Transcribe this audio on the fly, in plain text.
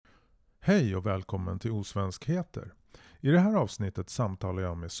Hej och välkommen till Osvenskheter. I det här avsnittet samtalar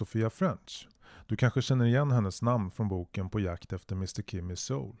jag med Sofia French. Du kanske känner igen hennes namn från boken På jakt efter Mr. Kim i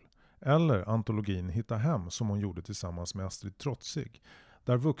Seoul. Eller antologin Hitta hem som hon gjorde tillsammans med Astrid Trotzig.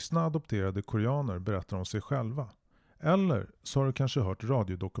 Där vuxna adopterade koreaner berättar om sig själva. Eller så har du kanske hört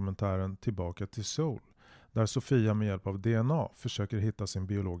radiodokumentären Tillbaka till Seoul. Där Sofia med hjälp av DNA försöker hitta sin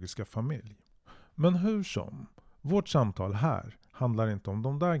biologiska familj. Men hur som, vårt samtal här handlar inte om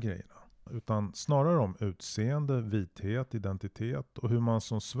de där grejerna. Utan snarare om utseende, vithet, identitet och hur man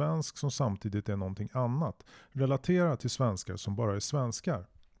som svensk som samtidigt är någonting annat relaterar till svenskar som bara är svenskar.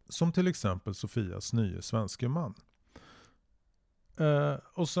 Som till exempel Sofias nya svenske man.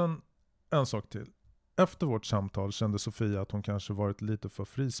 Och sen en sak till. Efter vårt samtal kände Sofia att hon kanske varit lite för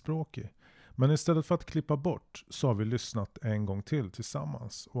frispråkig. Men istället för att klippa bort så har vi lyssnat en gång till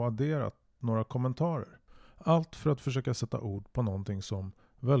tillsammans och adderat några kommentarer. Allt för att försöka sätta ord på någonting som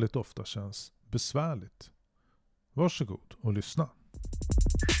väldigt ofta känns besvärligt. Varsågod och lyssna.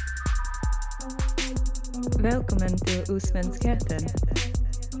 Välkommen till Osvenskheten.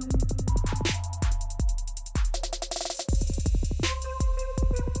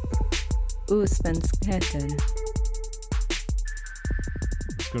 Osvenskheten.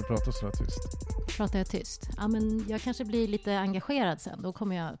 Ska du prata så här tyst? Pratar jag tyst? Ja, men jag kanske blir lite engagerad sen. Då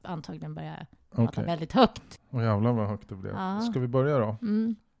kommer jag antagligen börja prata väldigt högt. Åh jävlar vad högt det blev. Ja. Ska vi börja då?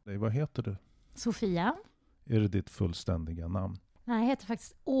 Mm. Vad heter du? Sofia. Är det ditt fullständiga namn? Nej, jag heter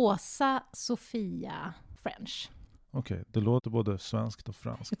faktiskt Åsa Sofia French. Okej, det låter både svenskt och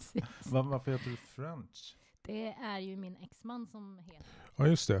franskt. Precis. Varför heter du French? Det är ju min exman som heter... Ja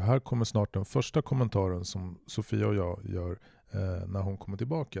just det, här kommer snart den första kommentaren som Sofia och jag gör när hon kommer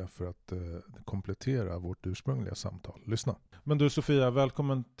tillbaka för att komplettera vårt ursprungliga samtal. Lyssna. Men du Sofia,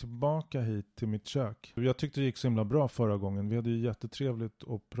 välkommen tillbaka hit till mitt kök. Jag tyckte det gick så himla bra förra gången. Vi hade ju jättetrevligt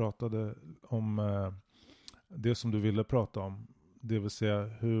och pratade om det som du ville prata om. Det vill säga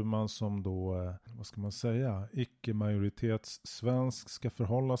hur man som då, vad ska man säga, icke-majoritetssvensk ska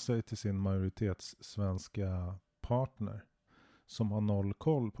förhålla sig till sin majoritetssvenska partner som har noll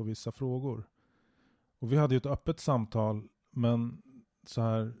koll på vissa frågor. Och vi hade ju ett öppet samtal, men så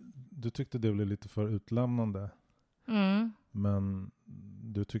här, du tyckte det blev lite för utlämnande. Mm. Men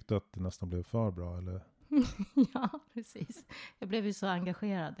du tyckte att det nästan blev för bra, eller? Ja, precis. Jag blev ju så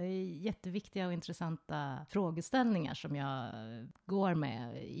engagerad. Det är jätteviktiga och intressanta frågeställningar som jag går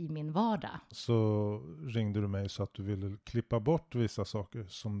med i min vardag. Så ringde du mig så att du ville klippa bort vissa saker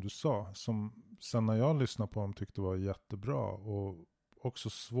som du sa. Som sen när jag lyssnade på dem tyckte var jättebra och också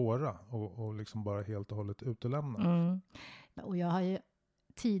svåra. Och liksom bara helt och hållet utelämna. Mm. Och jag har ju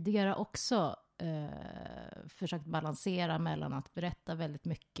tidigare också försökt balansera mellan att berätta väldigt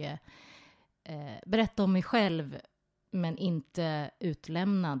mycket. Berätta om mig själv men inte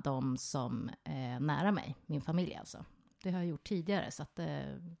utlämna dem som är nära mig, min familj alltså. Det har jag gjort tidigare så att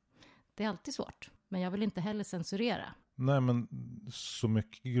det är alltid svårt. Men jag vill inte heller censurera. Nej, men så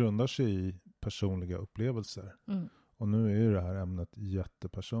mycket grundar sig i personliga upplevelser. Mm. Och nu är ju det här ämnet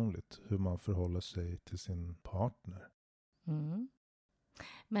jättepersonligt. Hur man förhåller sig till sin partner. Mm.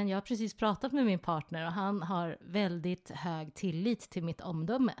 Men jag har precis pratat med min partner och han har väldigt hög tillit till mitt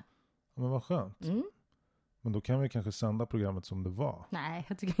omdöme. Men vad skönt. Mm. Men då kan vi kanske sända programmet som det var. Nej,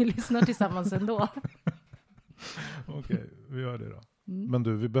 jag tycker vi lyssnar tillsammans ändå. Okej, vi gör det då. Mm. Men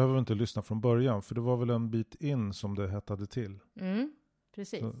du, vi behöver inte lyssna från början. För det var väl en bit in som det hettade till. Mm,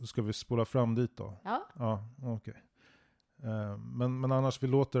 precis. Så ska vi spola fram dit då? Ja. Ja, okej. Men annars, vi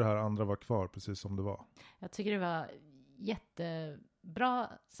låter det här andra vara kvar precis som det var. Jag tycker det var jättebra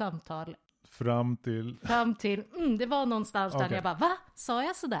samtal. Fram till... Det var någonstans där jag bara, va? Sa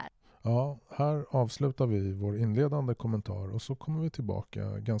jag sådär? Ja, här avslutar vi vår inledande kommentar och så kommer vi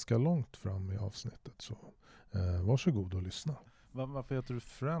tillbaka ganska långt fram i avsnittet. Så varsågod och lyssna. Varför heter du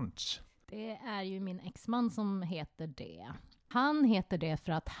French? Det är ju min exman som heter det. Han heter det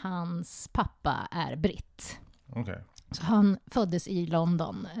för att hans pappa är britt. Okej. Så han föddes i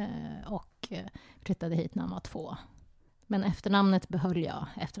London och flyttade hit när han var 2. Men efternamnet behöll jag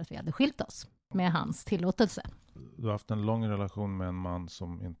efter att vi hade skilt oss med hans tillåtelse. Du har haft en lång relation med en man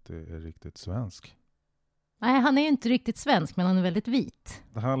som inte är riktigt svensk. Nej, han är inte riktigt svensk, men han är väldigt vit.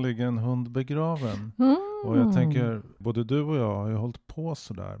 Det här ligger en hund begraven. Mm. Och jag tänker, både du och jag har ju hållit på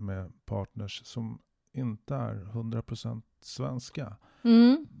sådär med partners som inte är 100% svenska.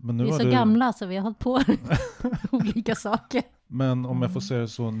 Mm. Men nu vi är så gamla så vi har hållit på olika saker. Men om jag får säga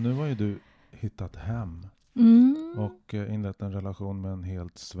så, nu har ju du hittat hem. Mm. Och inlett en relation med en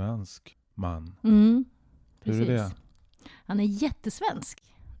helt svensk man. Mm. Hur är det? Han är jättesvensk.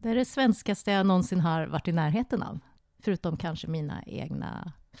 Det är det svenskaste jag någonsin har varit i närheten av. Förutom kanske mina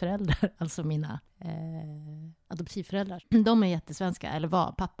egna föräldrar, alltså mina adoptivföräldrar. De är jättesvenska, eller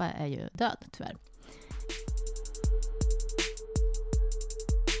var. Pappa är ju död, tyvärr.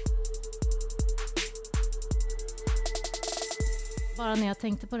 Bara när jag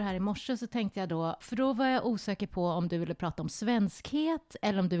tänkte på det här i morse så tänkte jag då, för då var jag osäker på om du ville prata om svenskhet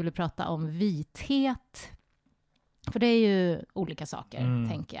eller om du ville prata om vithet. För det är ju olika saker,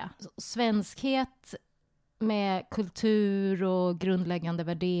 tänker jag. Svenskhet med kultur och grundläggande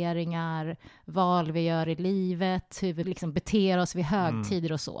värderingar, val vi gör i livet, hur vi liksom beter oss vid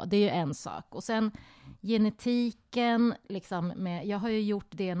högtider och så. Det är ju en sak. Och sen genetiken, liksom med, jag har ju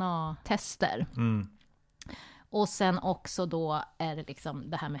gjort DNA-tester. Och sen också då är det liksom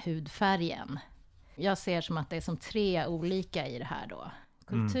det här med hudfärgen. Jag ser som att det är som 3 olika i det här då.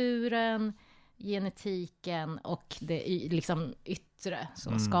 Kulturen, genetiken och det liksom yttre,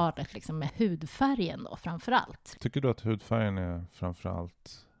 så skalet liksom med hudfärgen då framförallt. Tycker du att hudfärgen är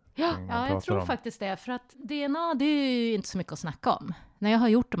framförallt? Ja, jag tror faktiskt det. För att DNA, det är ju inte så mycket att snacka om. När jag har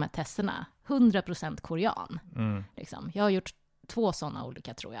gjort de här testerna, 100% korean. Liksom. Jag har gjort 2 sådana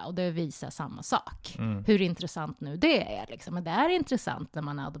olika, tror jag. Och det visar samma sak. Hur intressant nu det är. Liksom. Men det är intressant när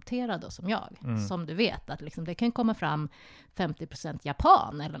man är adopterad då, som jag. Som du vet, att liksom, det kan komma fram 50%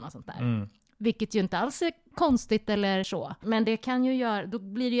 japan eller något sånt där. Vilket ju inte alls är konstigt eller så. Men det kan ju göra, då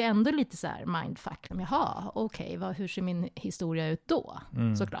blir det ju ändå lite så här mindfuck. Jaha, okej, hur ser min historia ut då?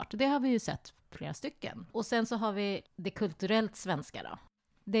 Såklart, det har vi ju sett flera stycken. Och sen så har vi det kulturellt svenska då.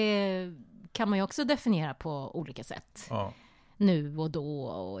 Det kan man ju också definiera på olika sätt. Ja. Nu och då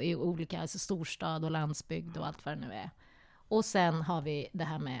och i olika, alltså storstad och landsbygd och allt vad det nu är. Och sen har vi det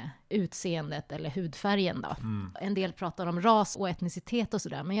här med utseendet eller hudfärgen då. En del pratar om ras och etnicitet och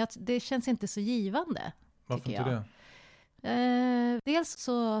sådär. Men det känns inte så givande. Varför inte det? Dels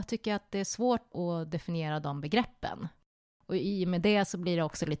så tycker jag att det är svårt att definiera de begreppen. Och i och med det så blir det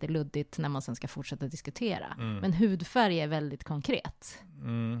också lite luddigt när man sen ska fortsätta diskutera. Men hudfärg är väldigt konkret.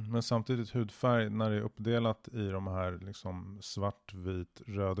 Men samtidigt hudfärg, när det är uppdelat i de här liksom svart, vit,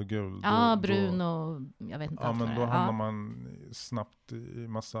 röd och gul. Ja, brun och jag vet inte. Ja, men då hamnar man snabbt i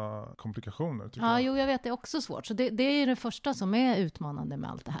massa komplikationer, tycker jag. Jo, jag vet, det är också svårt. Så det är det första som är utmanande med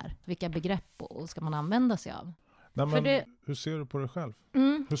allt det här. Vilka begrepp ska man använda sig av? Nej, men hur ser du på dig själv?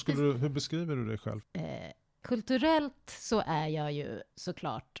 Hur beskriver du dig själv? Kulturellt så är jag ju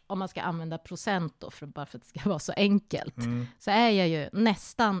såklart, om man ska använda procent då, bara för att det ska vara så enkelt, så är jag ju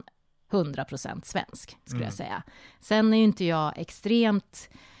nästan 100% svensk, skulle jag säga. Sen är ju inte jag extremt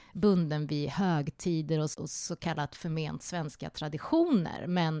bunden vid högtider och så kallat förment svenska traditioner,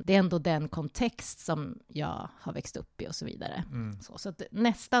 men det är ändå den kontext som jag har växt upp i och så vidare. Så att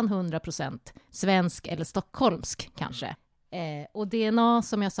nästan 100% svensk eller stockholmsk kanske. Och DNA,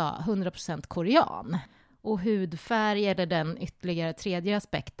 som jag sa, 100% korean. Och hudfärg eller den ytterligare tredje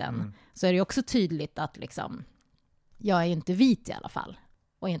aspekten, så är det också tydligt att liksom, jag är inte vit i alla fall.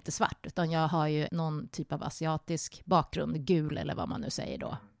 Och inte svart, utan jag har ju någon typ av asiatisk bakgrund, gul eller vad man nu säger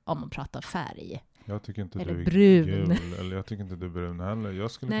då, om man pratar färg. Jag tycker inte eller du är brun. Gul, eller jag tycker inte du är brun heller.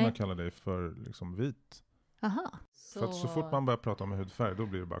 Jag skulle kunna kalla dig för liksom vit. Aha. För att så fort man börjar prata om hudfärg, då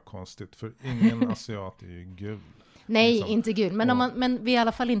blir det bara konstigt. För ingen asiat är ju gul. Nej, liksom. Inte gul. Men vi är i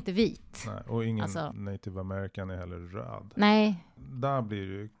alla fall inte vit. Nej, och ingen native american är heller röd. Nej. Där blir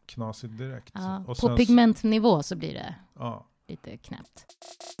det ju knasigt direkt. Ja, och på pigmentnivå så blir det lite knäppt.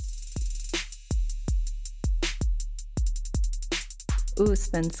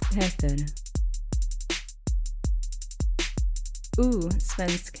 Osvenskheter.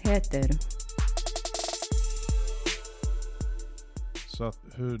 Osvenskheter. Så att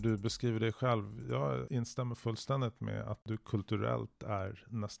hur du beskriver dig själv, jag instämmer fullständigt med att du kulturellt är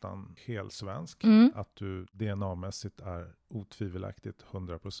nästan helsvensk. Att du DNA-mässigt är otvivelaktigt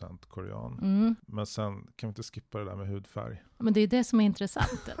 100% korean. Men sen kan vi inte skippa det där med hudfärg. Men det är det som är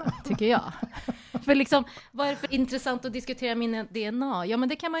intressant, tycker jag. För liksom, vad är det för intressant att diskutera min DNA? Ja, men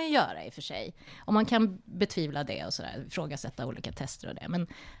det kan man ju göra i och för sig. Och man kan betvivla det och sådär, ifrågasätta olika tester och det. Men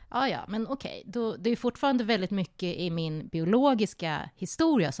men okej. Det är fortfarande väldigt mycket i min biologiska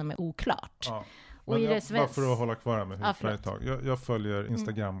historia som är oklart. Ja. Men bara för att hålla kvar här med hudfärg ett tag. Jag följer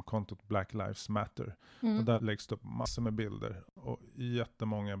Instagram-kontot Black Lives Matter. Och där läggs det upp massor med bilder. Och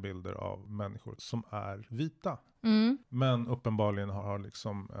jättemånga bilder av människor som är vita. Men uppenbarligen har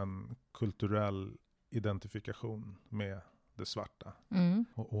liksom en kulturell identifikation med det svarta.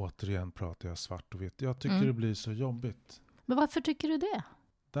 Och återigen pratar jag svart och vitt. Jag tycker det blir så jobbigt. Men varför tycker du det?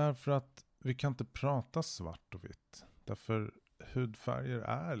 Därför att vi kan inte prata svart och vitt. Därför hudfärger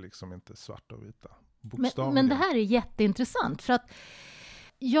är liksom inte svarta och vita. Men det här är jätteintressant. För att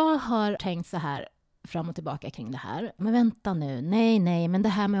jag har tänkt så här. fram och tillbaka kring det här. Men vänta nu, nej, men det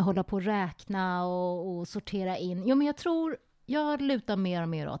här med att hålla på och räkna och sortera in. Jo, men jag lutar mer och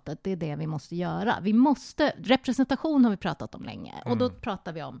mer åt att det är det vi måste göra. Representation har vi pratat om länge. Och då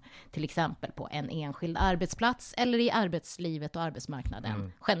pratar vi om till exempel på en enskild arbetsplats eller i arbetslivet och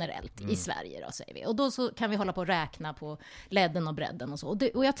arbetsmarknaden generellt i Sverige då, säger vi. Och då så kan vi hålla på och räkna på ledden och bredden och så.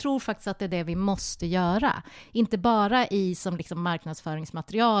 Och jag tror faktiskt att det är det vi måste göra. Inte bara i som liksom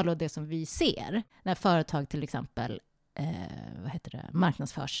marknadsföringsmaterial och det som vi ser. När företag till exempel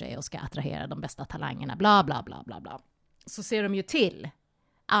marknadsför sig och ska attrahera de bästa talangerna, bla bla bla bla bla. Så ser de ju till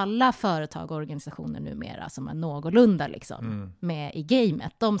alla företag och organisationer numera som är någorlunda liksom, med i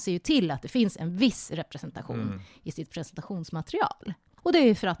gamet. De ser ju till att det finns en viss representation i sitt presentationsmaterial. Och det är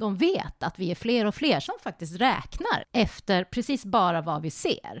ju för att de vet att vi är fler och fler som faktiskt räknar efter precis bara vad vi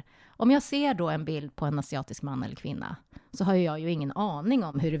ser. Om jag ser då en bild på en asiatisk man eller kvinna så har jag ju ingen aning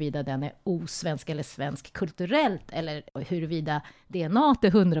om huruvida den är osvensk eller svensk kulturellt eller huruvida DNA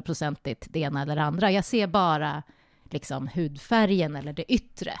är 100% det ena eller andra. Jag ser bara liksom hudfärgen eller det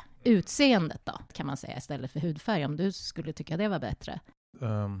yttre utseendet då, kan man säga, istället för hudfärg, om du skulle tycka det var bättre.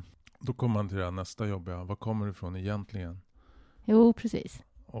 Då kommer man till det här nästa jobbiga. Vad kommer du ifrån egentligen? Jo, precis.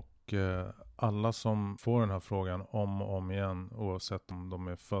 Och alla som får den här frågan om och om igen, oavsett om de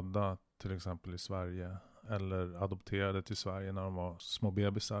är födda till exempel i Sverige eller adopterade till Sverige när de var små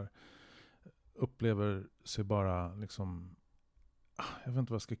bebisar, upplever sig bara liksom, jag vet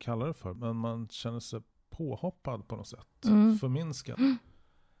inte vad jag ska kalla det för, men man känner sig påhoppad på något sätt. Förminskad.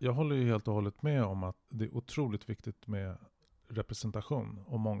 Jag håller ju helt och hållet med om att det är otroligt viktigt med representation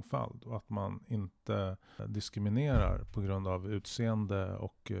och mångfald och att man inte diskriminerar på grund av utseende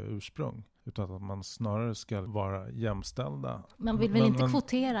och ursprung, utan att man snarare ska vara jämställda. Man vill väl inte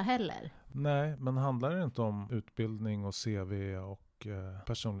kvotera heller? Nej, men handlar det inte om utbildning och CV och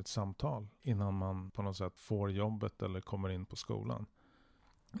personligt samtal innan man på något sätt får jobbet eller kommer in på skolan?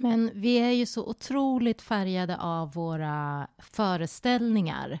 Men vi är ju så otroligt färgade av våra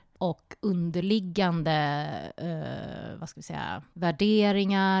föreställningar och underliggande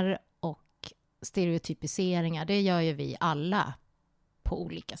värderingar och stereotypiseringar. Det gör ju vi alla på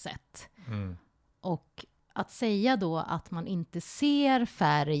olika sätt. Och att säga då att man inte ser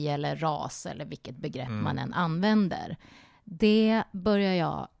färg eller ras eller vilket begrepp man än använder, det börjar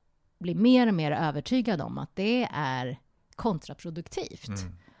jag bli mer och mer övertygad om att det är kontraproduktivt.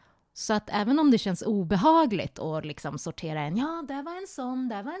 Så att även om det känns obehagligt att liksom sortera där var en sån,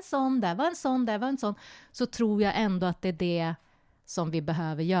 där var en sån, där var en sån, där var en sån, så tror jag ändå att det är det som vi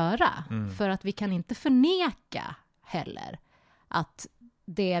behöver göra. För att vi kan inte förneka heller att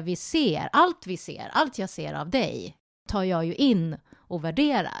det vi ser, allt jag ser av dig tar jag ju in och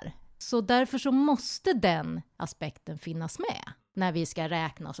värderar. Så därför så måste den aspekten finnas med när vi ska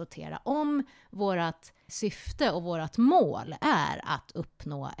räkna och sortera. Om vårt syfte och vårt mål är att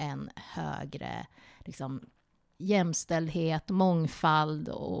uppnå en högre liksom, jämställdhet, mångfald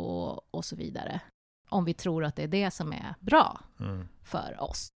och så vidare. Om vi tror att det är det som är bra för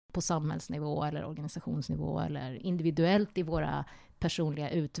oss på samhällsnivå eller organisationsnivå eller individuellt i våra personliga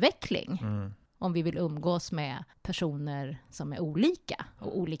utveckling. Om vi vill umgås med personer som är olika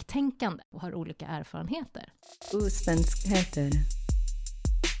och oliktänkande och har olika erfarenheter. Osvenskheter.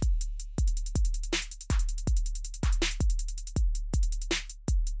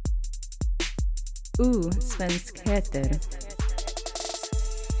 Osvenskheter.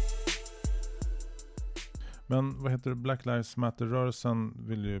 Men vad heter det? Black Lives Matter-rörelsen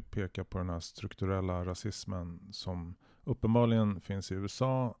vill ju peka på den här strukturella rasismen som uppenbarligen finns i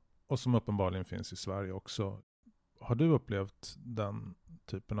USA och som uppenbarligen finns i Sverige också. Har du upplevt den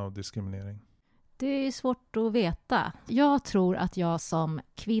typen av diskriminering? Det är svårt att veta. Jag tror att jag som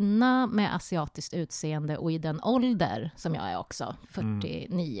kvinna med asiatiskt utseende och i den ålder som jag är också,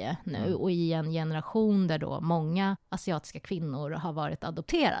 49 nu, och i en generation där då många asiatiska kvinnor har varit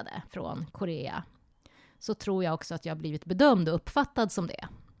adopterade från Korea, så tror jag också att jag har blivit bedömd och uppfattad som det.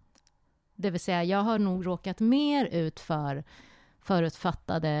 Det vill säga, jag har nog råkat mer ut för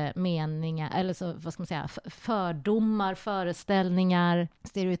förutfattade meningar, eller så, vad ska man säga, fördomar, föreställningar,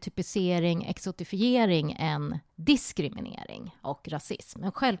 stereotypisering, exotifiering än diskriminering och rasism.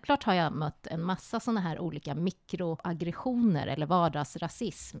 Men självklart har jag mött en massa sådana här olika mikroaggressioner eller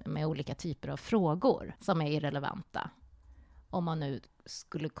vardagsrasism med olika typer av frågor som är irrelevanta. Om man nu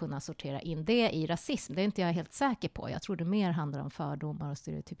skulle kunna sortera in det i rasism. Det är inte jag helt säker på. Jag tror det mer handlar om fördomar och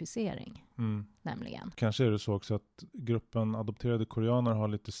stereotypisering. Nämligen. Kanske är det så också att gruppen adopterade koreaner har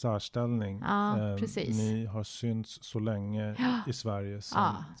lite särställning. Ja, precis. Ni har synts så länge i Sverige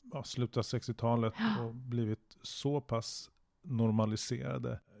sedan slutet av 60-talet och blivit så pass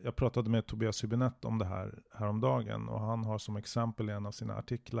normaliserade Jag pratade med Tobias Hübinette om det här häromdagen och han har som exempel i en av sina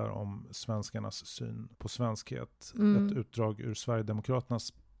artiklar om svenskarnas syn på svenskhet ett utdrag ur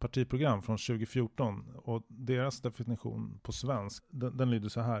Sverigedemokraternas partiprogram från 2014 och deras definition på svensk, den lyder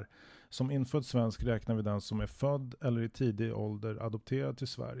så här: som infödd svensk räknar vi den som är född eller i tidig ålder adopterad till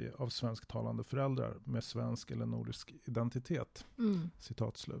Sverige av svensktalande föräldrar med svensk eller nordisk identitet.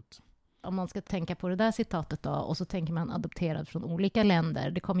 Citat slut. Om man ska tänka på det där citatet då, och så tänker man adopterad från olika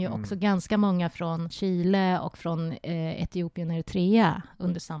länder. Det kom ju också ganska många från Chile och från Etiopien och Eritrea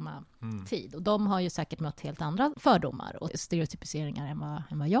under samma tid. Och de har ju säkert mött helt andra fördomar och stereotypiseringar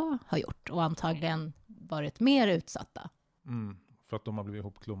än vad jag har gjort. Och antagligen varit mer utsatta. För att de har blivit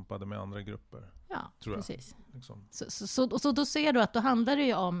ihopklumpade med andra grupper. Ja, tror precis. Jag. Liksom. Så då ser du att då handlar det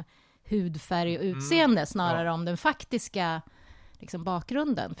ju om hudfärg och utseende snarare om den faktiska liksom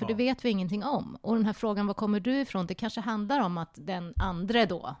bakgrunden, för det vet vi ingenting om. Och den här frågan, var kommer du ifrån? Det kanske handlar om att den andra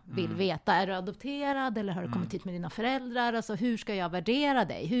då vill veta, är du adopterad eller har du kommit hit med dina föräldrar? Alltså hur ska jag värdera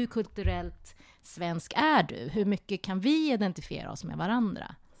dig? Hur kulturellt svensk är du? Hur mycket kan vi identifiera oss med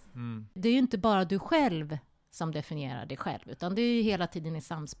varandra? Det är ju inte bara du själv som definierar dig själv, utan det är ju hela tiden i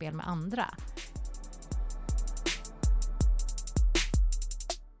samspel med andra.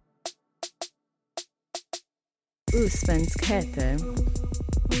 Osvenskheter.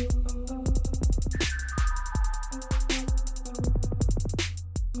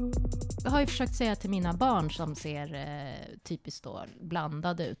 Jag har ju försökt säga till mina barn som ser typiskt då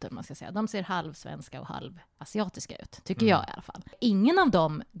blandade ut, man ska säga. De ser halvsvenska och halvasiatiska ut, tycker jag i alla fall. Ingen av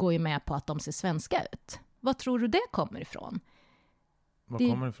dem går ju med på att de ser svenska ut. Vad tror du det kommer ifrån? Vad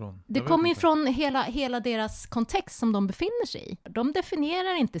kommer ifrån? Det kommer ifrån hela deras kontext som de befinner sig i. De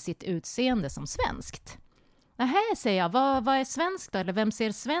definierar inte sitt utseende som svenskt. Här säger jag, vad är svenskt då? Eller vem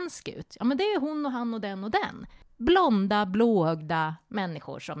ser svensk ut? Ja, men det är hon och han och den och den. Blonda, blåögda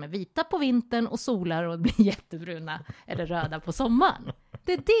människor som är vita på vintern och solar och blir jättebruna eller röda på sommaren.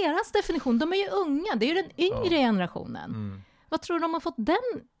 Det är deras definition. De är ju unga, det är ju den yngre generationen. Vad tror du de har fått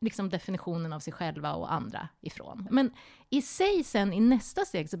den liksom, definitionen av sig själva och andra ifrån? Men i sig sen i nästa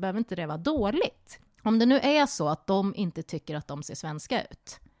steg så behöver inte det vara dåligt. Om det nu är så att de inte tycker att de ser svenska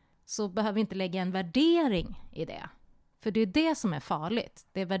ut, så behöver vi inte lägga en värdering i det. För det är det som är farligt.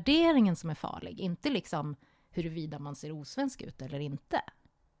 Det är värderingen som är farlig. Inte liksom huruvida man ser osvensk ut eller inte.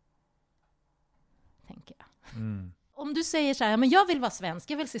 Tänker jag. Om du säger så här, men jag vill vara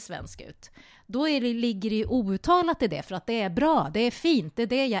svensk, jag vill se svensk ut. Då ligger det ju outtalat i det, för att det är bra, det är fint, det är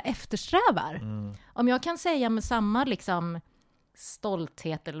det jag eftersträvar. Om jag kan säga med samma liksom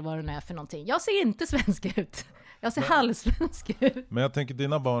stolthet eller vad det nu är för någonting. Jag ser inte svensk ut. Jag ser halvsvensk ut. Men jag tänker,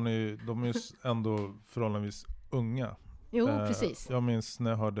 dina barn de är ju ändå förhållandevis unga. Jo, precis. Jag minns när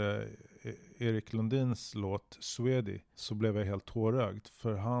jag hörde Erik Lundins låt Swedi, så blev jag helt tårögd.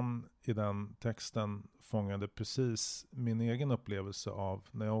 För han i den texten fångade precis min egen upplevelse av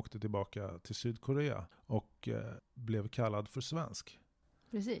när jag åkte tillbaka till Sydkorea och blev kallad för svensk.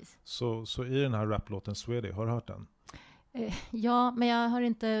 Precis. Så i den här raplåten Swedi, har du hört den? Ja, men jag har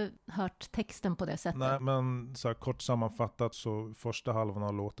inte hört texten på det sättet. Nej, men så här, kort sammanfattat så första halvan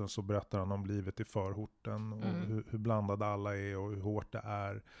av låten så berättar han om livet i förorten och hur blandade alla är och hur hårt det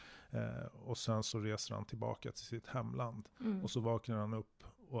är. Och sen så reser han tillbaka till sitt hemland och så vaknar han upp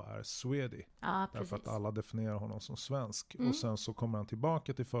och är Swedi. Ja, därför att alla definierar honom som svensk. Och sen så kommer han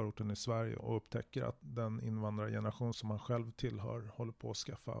tillbaka till förorten i Sverige och upptäcker att den invandrargeneration som han själv tillhör håller på att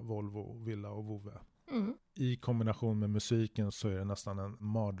skaffa Volvo, villa och vovve. I kombination med musiken så är det nästan en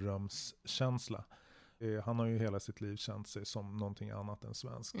mardrömskänsla. Han har ju hela sitt liv känt sig som någonting annat än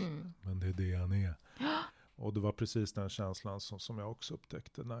svensk. Men det är det han är. Och det var precis den känslan som jag också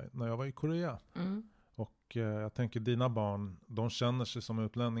upptäckte när jag var i Korea. Och jag tänker, dina barn, de känner sig som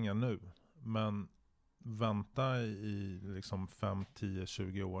utlänningar nu. Men vänta i liksom 5, 10,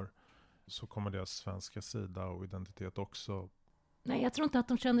 20 år så kommer deras svenska sida och identitet också. Nej, jag tror inte att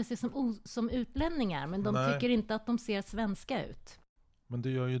de känner sig som utlänningar, men de tycker inte att de ser svenska ut. Men det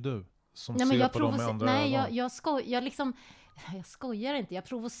gör ju du, som ser på dem med andra ögon. Jag skojar inte, jag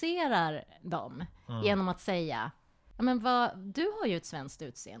provocerar dem genom att säga, ja, men du har ju ett svenskt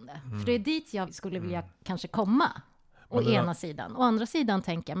utseende. För det är dit jag skulle vilja kanske komma. Å ena sidan. Å andra sidan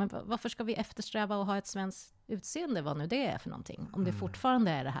tänker jag, men varför ska vi eftersträva att ha ett svenskt utseende, vad nu det är för någonting? Om det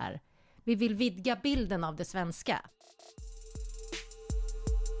fortfarande är det här. Vi vill vidga bilden av det svenska.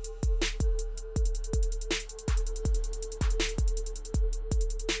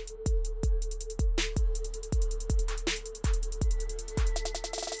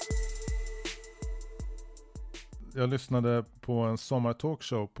 Jag lyssnade på en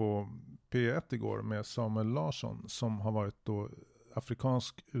sommartalkshow på P1 igår med Samuel Larsson som har varit då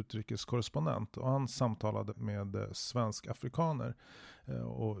afrikansk utrikeskorrespondent och han samtalade med svensk-afrikaner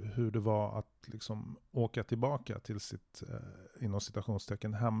och hur det var att liksom åka tillbaka till sitt inom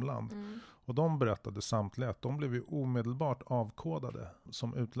citationstecken hemland. Och de berättade samtliga att de blev ju omedelbart avkodade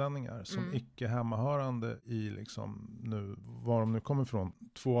som utlänningar, som icke hemmahörande i liksom nu, var de nu kommer ifrån.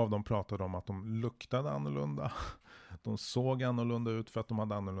 2 av dem pratade om att de luktade annorlunda. De såg annorlunda ut för att de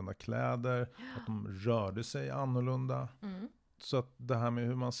hade annorlunda kläder. Att de rörde sig annorlunda. Så att det här med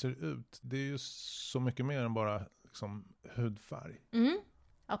hur man ser ut, det är ju så mycket mer än bara liksom hudfärg.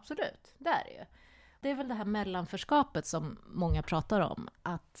 Absolut, det är det ju. Det är väl det här mellanförskapet som många pratar om.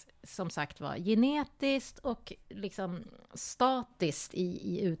 Att som sagt var genetiskt och liksom statiskt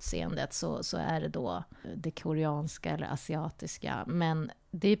i utseendet så är det då det koreanska eller asiatiska. Men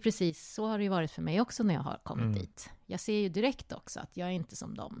det är precis så har det ju varit för mig också när jag har kommit dit. Jag ser ju direkt också att jag är inte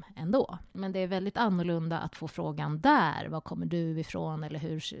som dem ändå. Men det är väldigt annorlunda att få frågan där. Var kommer du ifrån? Eller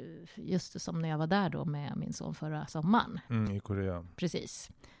hur? Just det, som när jag var där då med min son förra sommaren. I Korea. Precis.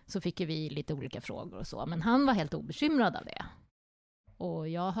 Så fick vi lite olika frågor och så. Men han var helt obekymrad av det. Och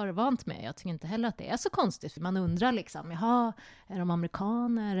jag har vant mig. Jag tycker inte heller att det är så konstigt. För man undrar liksom, jaha, är de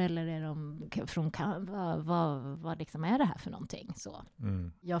amerikaner eller är de från vad liksom är det här för någonting? Så.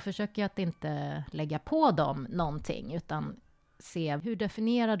 Jag försöker att inte lägga på dem någonting. Utan se hur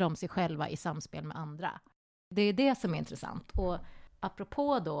definierar de sig själva i samspel med andra. Det är det som är intressant. Och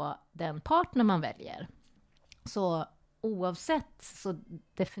apropå då den partner man väljer. Så oavsett så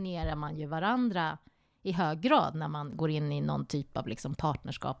definierar man ju varandra i hög grad när man går in i någon typ av liksom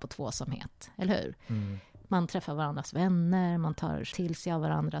partnerskap och tvåsamhet, eller hur? Man träffar varandras vänner, man tar till sig av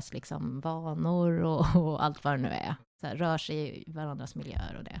varandras liksom vanor och allt vad det nu är. Så här, rör sig i varandras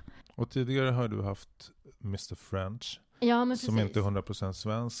miljöer och det. Och tidigare har du haft Mr. French, ja, men som inte är 100%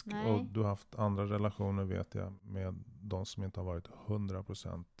 svensk. Nej. Och du har haft andra relationer, vet jag, med de som inte har varit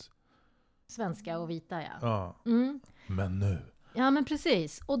 100% svenska och vita, ja. Ja, men nu. Ja, men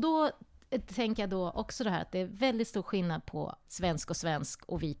precis. Och då tänker jag då också det här att det är väldigt stor skillnad på svensk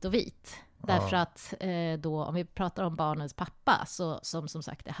och vit och vit. Därför att då, om vi pratar om barnens pappa, så, som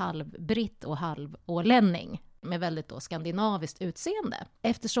sagt är halvbritt och halvålänning med väldigt då skandinaviskt utseende.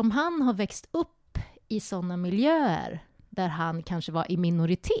 Eftersom han har växt upp i sådana miljöer där han kanske var i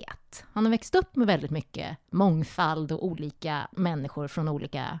minoritet. Han har växt upp med väldigt mycket mångfald och olika människor från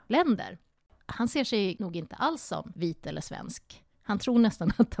olika länder. Han ser sig nog inte alls som vit eller svensk. Han tror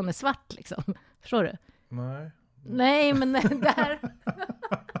nästan att han är svart liksom. Förstår du? Nej, men där...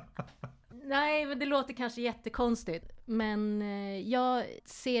 Nej, men det låter kanske jättekonstigt. Men jag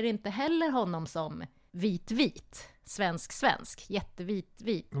ser inte heller honom som vit, svensk, jättevit.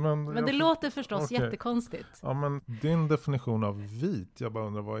 Men det låter förstås jättekonstigt. Ja, men din definition av vit, jag bara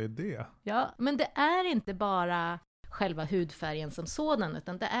undrar, vad är det? Ja, men det är inte bara själva hudfärgen som sådan,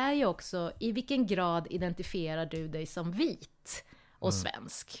 utan det är ju också i vilken grad identifierar du dig som vit och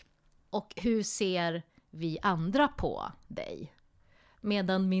svensk. Och hur ser vi andra på dig?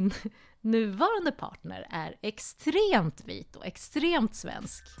 Medan min nuvarande partner är extremt vit och extremt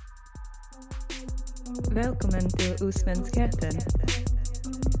svensk. Välkommen till Osvenskheten.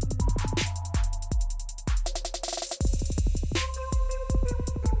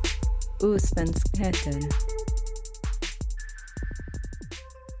 Osvenskheten.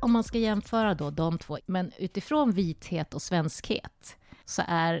 Om man ska jämföra då de två, men utifrån vithet och svenskhet, så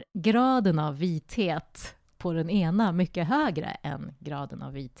är graden av vithet på den ena mycket högre än graden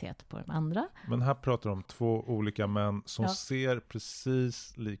av vithet på den andra. Men här pratar du om 2 olika män som ser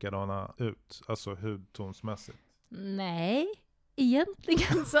precis likadana ut, alltså hudtonsmässigt. Nej,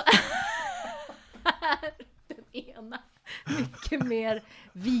 egentligen så är den ena mycket mer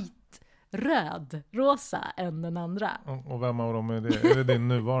röd-rosa än den andra. Och vem av dem är det? Är det din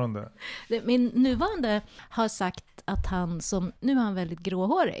nuvarande? Min nuvarande har sagt att nu är han väldigt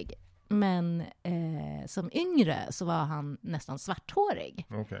gråhårig. Men som yngre så var han nästan svarthårig.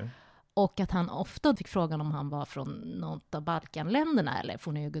 Okay. Och att han ofta fick frågan om han var från något av Balkanländerna eller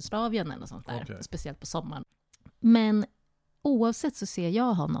från Jugoslavien eller sånt där. Okay. Speciellt på sommaren. Men oavsett så ser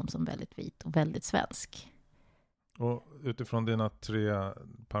jag honom som väldigt vit och väldigt svensk. Och utifrån dina 3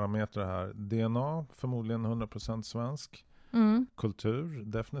 parametrar här. DNA, förmodligen 100% svensk. Kultur,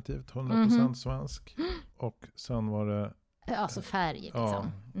 definitivt 100% svensk. Och sen var det... Alltså färg,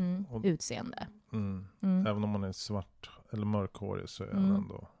 liksom. Och utseende. Även om man är svart eller mörkhårig så är han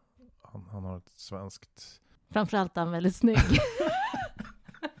ändå... Han har ett svenskt... Framförallt är han väldigt snygg.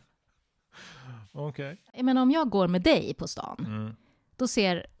 Okej. Men om jag går med dig på stan, då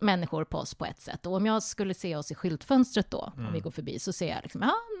ser människor på oss på ett sätt. Och om jag skulle se oss i skyltfönstret då, om vi går förbi, så ser jag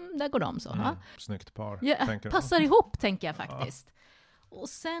liksom, där går de så. Ja. Snyggt par. Ja, passar ihop, tänker jag faktiskt. Och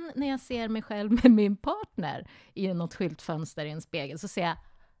sen när jag ser mig själv med min partner i något skyltfönster i en spegel så ser jag,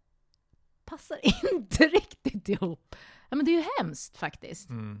 passar inte riktigt ihop. Ja, men det är ju hemskt faktiskt.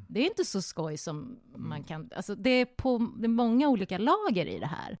 Det är inte så skoj som man kan... Alltså det är många olika lager i det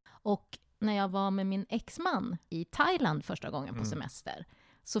här. Och när jag var med min exman i Thailand första gången på semester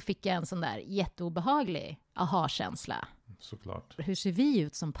så fick jag en sån där jätteobehaglig aha-känsla. Såklart. Hur ser vi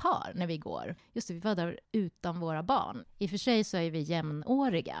ut som par när vi går? Just det, vi var där utan våra barn. I och för sig så är vi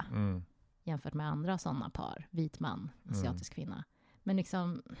jämnåriga jämfört med andra sådana par. Vit man, asiatisk kvinna. Men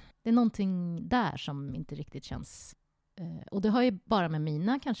liksom, det är någonting där som inte riktigt känns... och det har ju bara med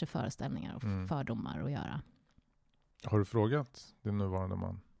mina kanske föreställningar och fördomar att göra. Har du frågat din nuvarande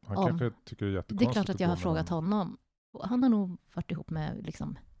man? Han kanske tycker det är jättekonstigt. Det är klart att jag har frågat honom. Han har nog varit ihop med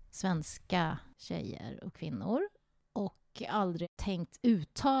liksom svenska tjejer och kvinnor. Och aldrig tänkt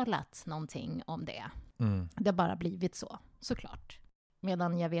uttalat någonting om det. Det har bara blivit så, såklart.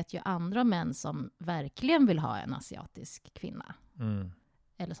 Medan jag vet ju andra män som verkligen vill ha en asiatisk kvinna.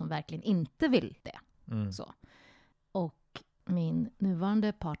 Eller som verkligen inte vill det. Så. Och min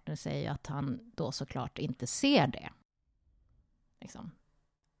nuvarande partner säger att han då såklart inte ser det. Liksom.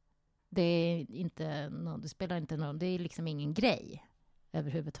 Det är inte det spelar inte någon, det är liksom ingen grej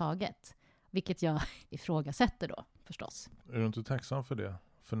överhuvudtaget. Vilket jag ifrågasätter då, förstås. Är du inte tacksam för det?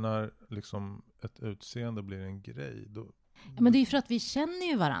 För när liksom ett utseende blir en grej, då... Ja, men det är ju för att vi känner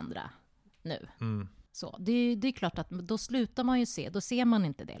ju varandra nu. Så, det är klart att då slutar man ju se, då ser man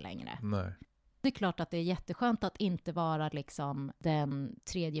inte det längre. Nej. Det är klart att det är jätteskönt att inte vara liksom den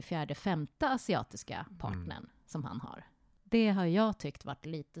 3:e, 4:e, 5:e asiatiska partnern som han har. Det har jag tyckt varit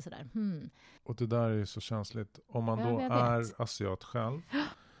lite sådär. Och det där är ju så känsligt. Om man då är asiat själv,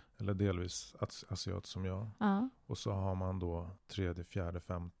 eller delvis asiat som jag, och så har man då 3:e, 4:e,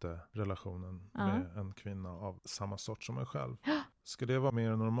 5:e relationen med en kvinna av samma sort som en själv. Ska det vara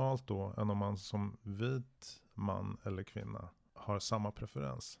mer normalt då än om man som vit man eller kvinna har samma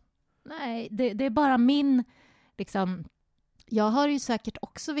preferens? Nej, det är bara min liksom... Jag har ju säkert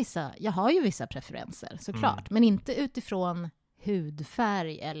också vissa preferenser, såklart. Men inte utifrån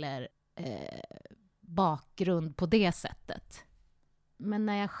hudfärg eller bakgrund på det sättet. Men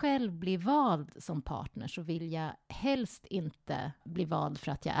när jag själv blir vald som partner så vill jag helst inte bli vald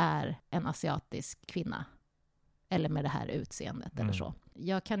för att jag är en asiatisk kvinna. Eller med det här utseendet eller så.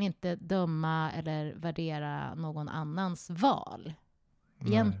 Jag kan inte döma eller värdera någon annans val.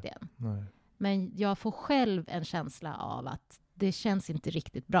 Egentligen. Nej. Men jag får själv en känsla av att det känns inte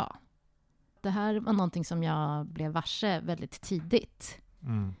riktigt bra. Det här var någonting som jag blev varse väldigt tidigt.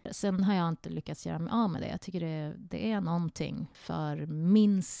 Sen har jag inte lyckats göra mig av med det. Jag tycker det är någonting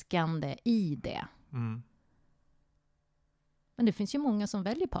förminskande i det. Men det finns ju många som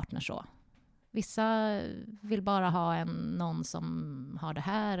väljer partner så. Vissa vill bara ha någon som har det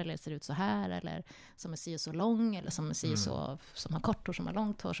här eller ser ut så här eller som är si och så lång eller som är si och så, som har kort hår, som har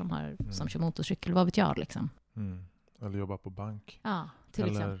långt hår, som kör motorcykel, vad vet jag liksom. Eller jobba på bank. Ja, till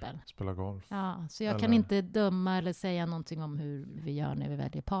exempel. Eller spela golf. Ja, så jag kan inte döma eller säga någonting om hur vi gör när vi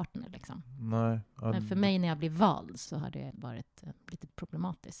väljer partner liksom. Nej. Men för mig när jag blir vald så har det varit lite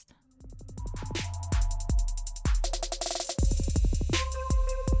problematiskt.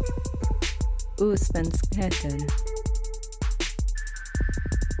 Osvenskheten.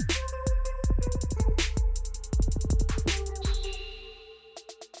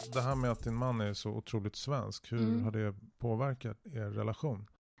 Det här med att din man är så otroligt svensk, hur har det påverkat er relation?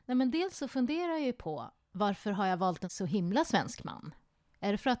 Nej, men dels så funderar jag ju på varför har jag valt en så himla svensk man?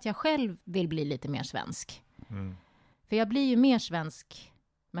 Är det för att jag själv vill bli lite mer svensk? För jag blir ju mer svensk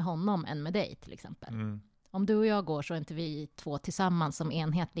med honom än med dig till exempel. Om du och jag går så är inte vi två tillsammans som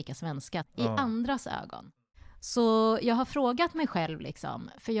enhet lika svenska i andras ögon. Så jag har frågat mig själv liksom,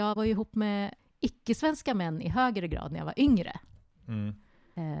 för jag var ju ihop med icke-svenska män i högre grad när jag var yngre.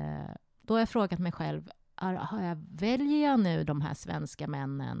 Då har jag frågat mig själv, väljer jag nu de här svenska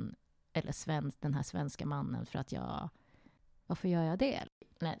männen eller den här svenska mannen för att varför gör jag det?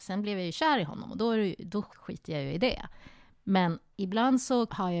 Nej, sen blev jag ju kär i honom och då skiter jag ju i det. Men ibland så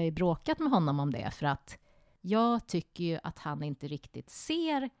har jag ju bråkat med honom om det för att jag tycker ju att han inte riktigt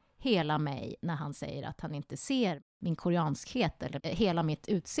ser hela mig när han säger att han inte ser min koreanskhet eller hela mitt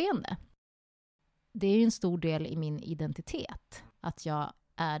utseende. Det är ju en stor del i min identitet att jag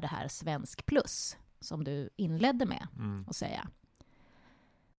är det här svensk plus som du inledde med att säga.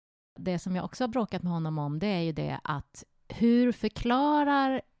 Det som jag också har bråkat med honom om det är ju det att hur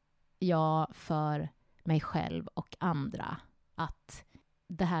förklarar jag för mig själv och andra att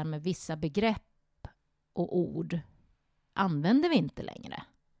det här med vissa begrepp och ord använder vi inte längre.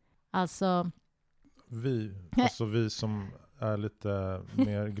 Alltså... Vi som är lite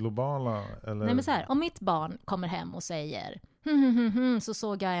mer globala, eller? Nej, men så här, om mitt barn kommer hem och säger så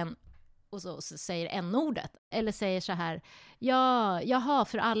såg jag en, och så säger n-ordet, eller säger så här, jaha,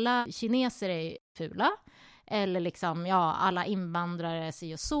 för alla kineser är fula, eller liksom, ja, alla invandrare ser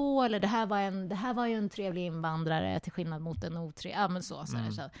ju så, eller det här var ju en trevlig invandrare till skillnad mot en otrevlig, ja men så.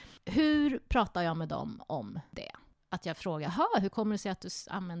 Hur pratar jag med dem om det? Att jag frågar, hur kommer det sig att du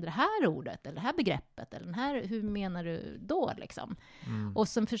använder det här ordet, eller det här begreppet, eller den här, hur menar du då liksom? Och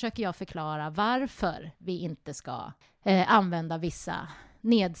sen försöker jag förklara varför vi inte ska använda vissa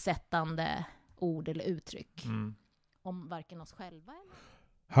nedsättande ord eller uttryck om varken oss själva eller...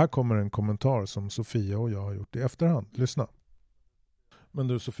 Här kommer en kommentar som Sofia och jag har gjort i efterhand. Lyssna. Men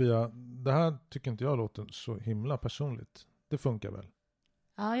du Sofia, det här tycker inte jag låter så himla personligt. Det funkar väl?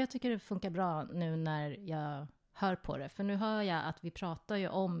 Ja, jag tycker det funkar bra nu när jag hör på det. För nu hör jag att vi pratar ju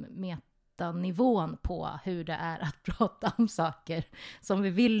om metanivån på hur det är att prata om saker som vi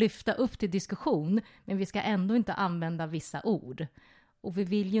vill lyfta upp till diskussion, men vi ska ändå inte använda vissa ord. Och vi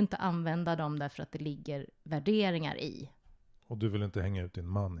vill ju inte använda dem därför att det ligger värderingar i. Och du vill inte hänga ut din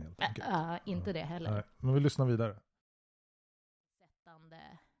man helt enkelt? Inte det heller. Nej, men vi lyssnar vidare. Sättande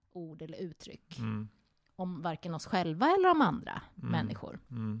ord eller uttryck. Om varken oss själva eller om andra människor.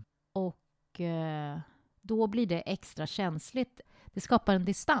 Och då blir det extra känsligt. Det skapar en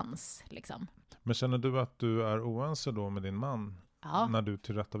distans liksom. Men känner du att du är oense då med din man? Ja. När du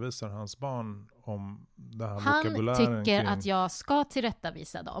tillrättavisar hans barn om det här han vokabulären tycker kring... att jag ska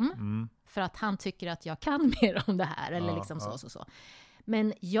tillrättavisa dem. För att han tycker att jag kan mer om det här. Eller liksom så.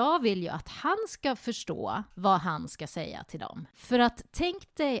 Men jag vill ju att han ska förstå vad han ska säga till dem. För att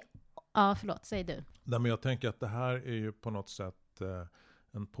tänk dig... Ja, förlåt, säg du. Nej, men jag tänker att det här är ju på något sätt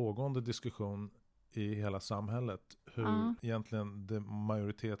en pågående diskussion i hela samhället. Hur egentligen det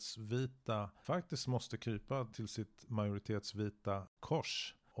majoritetsvita faktiskt måste krypa till sitt majoritetsvita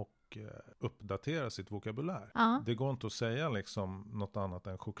kors och uppdatera sitt vokabulär. Det går inte att säga liksom något annat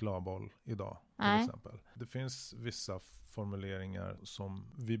än chokladboll idag till exempel. Det finns vissa formuleringar som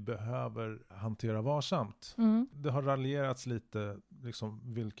vi behöver hantera varsamt. Det har raljerats lite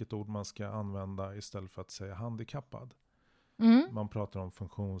liksom vilket ord man ska använda istället för att säga handikappad. Man pratar om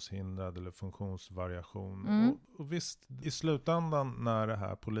funktionshindrad eller funktionsvariation. Och visst, i slutändan när det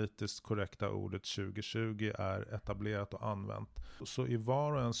här politiskt korrekta ordet 2020 är etablerat och använt, så i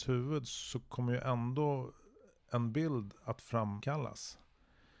var och ens huvud så kommer ju ändå en bild att framkallas.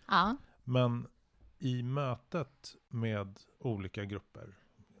 Men i mötet med olika grupper,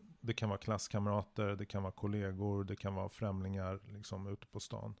 det kan vara klasskamrater, det kan vara kollegor, det kan vara främlingar liksom ute på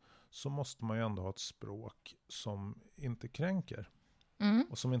stan, så måste man ju ändå ha ett språk som inte kränker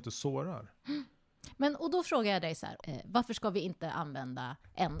och som inte sårar. Men, och då frågar jag dig så här, varför ska vi inte använda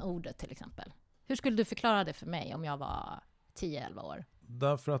n-ordet till exempel? Hur skulle du förklara det för mig om jag var 10-11 år?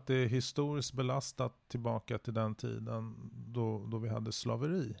 Därför att det är historiskt belastat tillbaka till den tiden då vi hade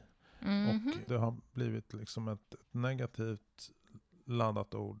slaveri. Och det har blivit liksom ett negativt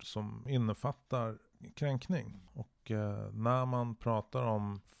laddat ord som innefattar kränkning. Och när man pratar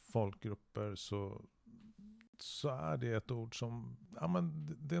om folkgrupper så är det ett ord som, ja,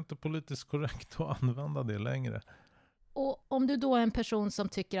 men det är inte politiskt korrekt att använda det längre. Och om du då är en person som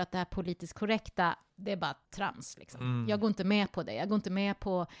tycker att det här politiskt korrekta, det är bara trams liksom. Jag går inte med på det. Jag går inte med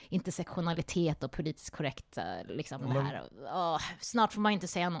på intersektionalitet och politiskt korrekt liksom det här. Snart får man inte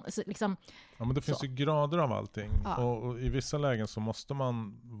säga något. Liksom, ja, men det finns ju grader av allting. Och i vissa lägen så måste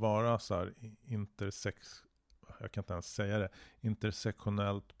man vara så här jag kan inte ens säga det,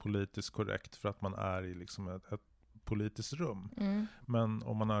 intersektionellt politiskt korrekt för att man är i liksom ett politiskt rum. Men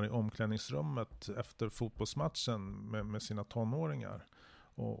om man är i omklädningsrummet efter fotbollsmatchen med sina tonåringar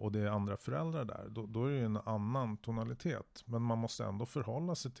och det är andra föräldrar där, då är det en annan tonalitet. Men man måste ändå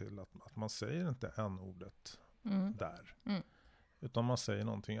förhålla sig till att man säger inte n-ordet där. Utan man säger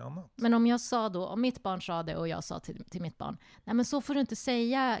någonting annat. Men om mitt barn sa det och jag sa till mitt barn, nej men så får du inte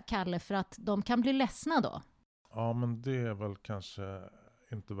säga, Kalle, för att de kan bli ledsna då. Ja, men det är väl kanske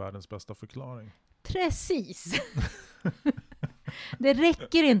inte världens bästa förklaring. Precis. Det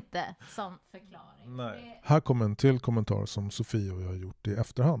räcker inte som förklaring. Nej. Här kommer en till kommentar som Sofia och jag har gjort i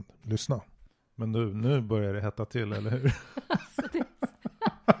efterhand. Lyssna. Men nu börjar det hetta till, eller hur? Alltså,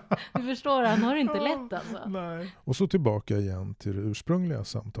 du förstår, han har det inte lätt alltså. Nej. Och så tillbaka igen till det ursprungliga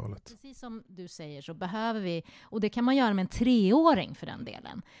samtalet. Precis som du säger så behöver vi, och det kan man göra med en 3-åring för den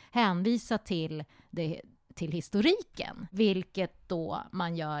delen, hänvisa till historiken, vilket då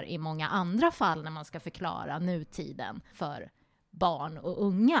man gör i många andra fall när man ska förklara nutiden för barn och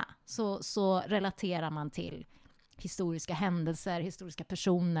unga. Så relaterar man till historiska händelser, historiska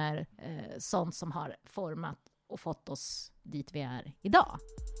personer, sånt som har format och fått oss dit vi är idag.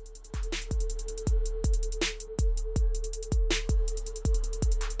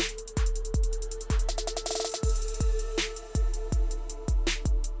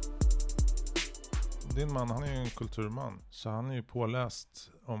 Din man, han är ju en kulturman, så han är ju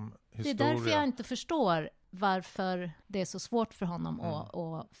påläst om historia. Det är därför jag inte förstår varför det är så svårt för honom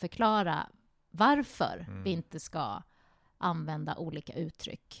att förklara varför vi inte ska använda olika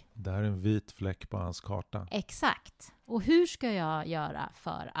uttryck. Det här är en vit fläck på hans karta. Exakt. Och hur ska jag göra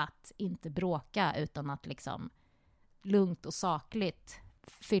för att inte bråka utan att liksom lugnt och sakligt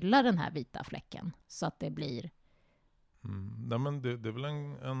fylla den här vita fläcken så att det blir... Nej, men det är väl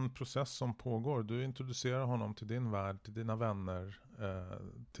en process som pågår. Du introducerar honom till din värld, till dina vänner,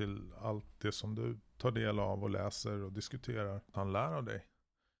 till allt det som du tar del av och läser och diskuterar. Han lär av dig.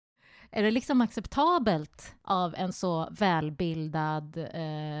 Är det liksom acceptabelt av en så välbildad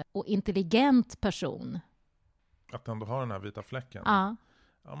och intelligent person? Att ändå ha den här vita fläcken? Ja.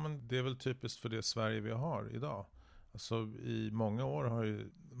 Ja, men det är väl typiskt för det Sverige vi har idag. Alltså, i många år har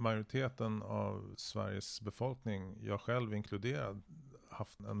ju majoriteten av Sveriges befolkning, jag själv inkluderad,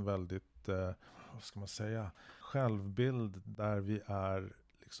 haft en väldigt, vad ska man säga, självbild där vi är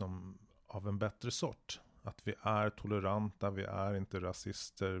liksom av en bättre sort. Att vi är toleranta, vi är inte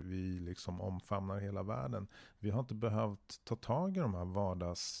rasister, vi liksom omfamnar hela världen. Vi har inte behövt ta tag i de här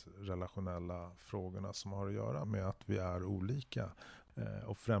vardagsrelationella frågorna som har att göra med att vi är olika.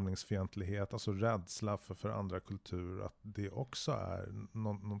 Och främlingsfientlighet, alltså rädsla för andra kulturer, att det också är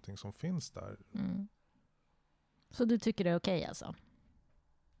någonting som finns där. Så du tycker det är okej alltså?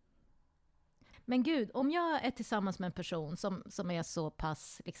 Men gud, om jag är tillsammans med en person som är så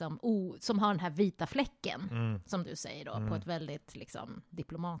pass liksom, som har den här vita fläcken, som du säger då, på ett väldigt liksom,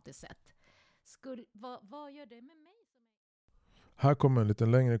 diplomatiskt sätt. Vad gör det med mig? Här kommer en lite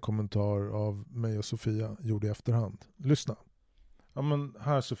längre kommentar av mig och Sofia, gjord i efterhand. Lyssna. Ja, men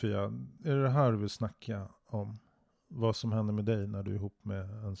här Sofia, är det här du vill snacka om? Vad som händer med dig när du är ihop med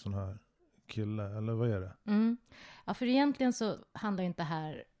en sån här kille, eller vad är det? Ja, för egentligen så handlar inte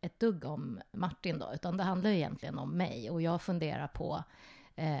här ett dugg om Martin då, utan det handlar egentligen om mig. Och jag funderar på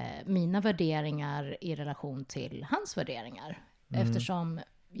mina värderingar i relation till hans värderingar. Eftersom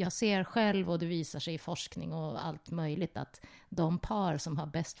jag ser själv, och det visar sig i forskning och allt möjligt, att de par som har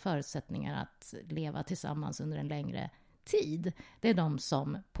bäst förutsättningar att leva tillsammans under en längre tid, det är de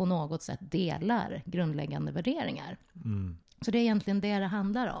som på något sätt delar grundläggande värderingar. Så det är egentligen det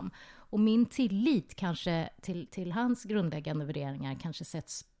handlar om. Och min tillit kanske till hans grundläggande värderingar kanske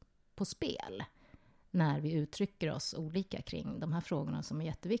sätts på spel när vi uttrycker oss olika kring de här frågorna som är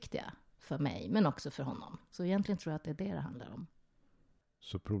jätteviktiga för mig, men också för honom. Så egentligen tror jag att det är det handlar om.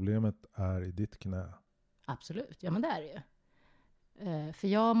 Så problemet är i ditt knä? Absolut, ja men det är det ju. För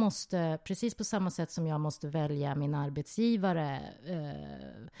jag måste, precis på samma sätt som jag måste välja min arbetsgivare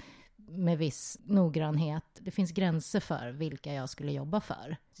med viss noggrannhet, det finns gränser för vilka jag skulle jobba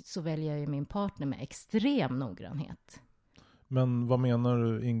för, så väljer jag ju min partner med extrem noggrannhet. Men vad menar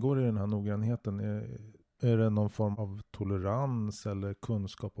du ingår i den här noggrannheten? Är det någon form av tolerans eller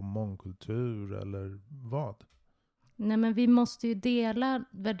kunskap om mångkultur eller vad? Nej, men vi måste ju dela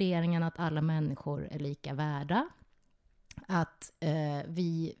värderingen att alla människor är lika värda. Att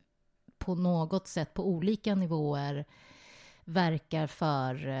vi på något sätt på olika nivåer verkar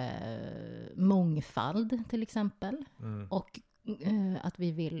för mångfald till exempel. Och att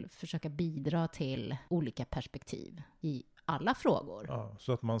vi vill försöka bidra till olika perspektiv i alla frågor. Ja,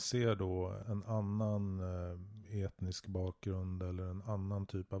 så att man ser då en annan etnisk bakgrund eller en annan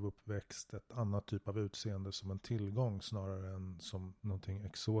typ av uppväxt, ett annat typ av utseende som en tillgång snarare än som någonting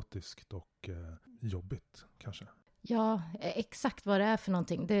exotiskt och jobbigt kanske. Ja, exakt vad det är för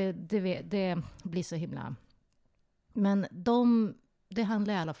någonting. Det blir så himla... Men det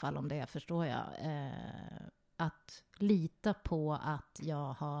handlar i alla fall om det, förstår jag. Att lita på att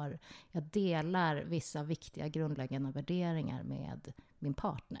jag delar vissa viktiga grundläggande värderingar med min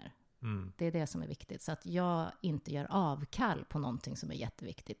partner. Det är det som är viktigt. Så att jag inte gör avkall på någonting som är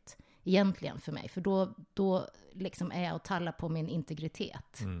jätteviktigt egentligen för mig. För då liksom är jag och tallar på min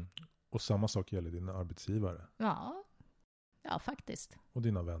integritet. Och samma sak gäller dina arbetsgivare. Ja, faktiskt. Och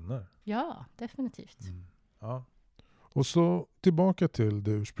dina vänner. Ja, definitivt. Ja. Och så tillbaka till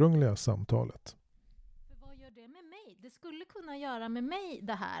det ursprungliga samtalet. För vad gör det med mig? Det skulle kunna göra med mig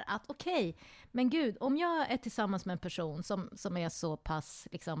det här att okej, men gud, om jag är tillsammans med en person som är så pass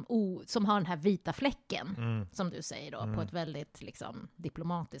liksom, som har den här vita fläcken, som du säger då, på ett väldigt liksom,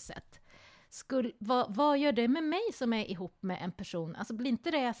 diplomatiskt sätt. Vad gör det med mig som är ihop med en person? Alltså blir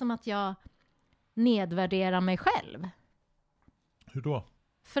inte det som att jag nedvärdera mig själv. Hur då?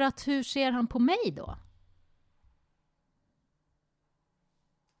 För att hur ser han på mig då?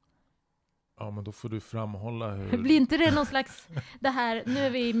 Ja, men då får du framhålla hur... Blir inte det någon slags, det här, nu är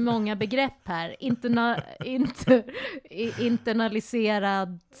vi i många begrepp här,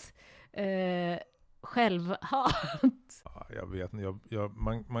 internaliserad självhat. Ja, jag vet inte,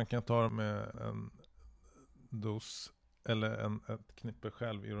 man kan ta det med en dos eller ett knippe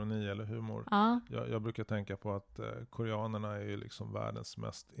självironi eller humor. Ja. Jag brukar tänka på att koreanerna är ju liksom världens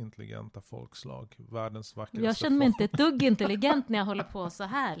mest intelligenta folkslag. Världens vackraste Jag känner mig folk. inte ett dugg intelligent när jag håller på så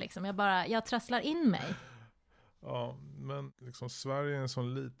här. Liksom. Jag trasslar in mig. Ja, men liksom Sverige är en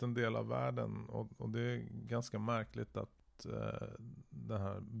sån liten del av världen och det är ganska märkligt att den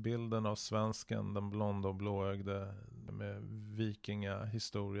här bilden av svensken, den blonda och blåögde med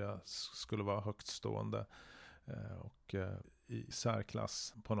vikingahistoria skulle vara högt stående och i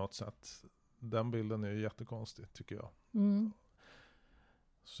särklass på något sätt. Den bilden är ju jättekonstig tycker jag. Mm.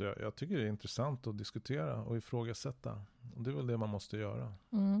 Så jag tycker det är intressant att diskutera och ifrågasätta. Och det är väl det man måste göra.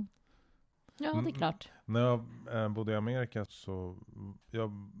 Mm. Ja, det är klart. När jag bodde i Amerika så jag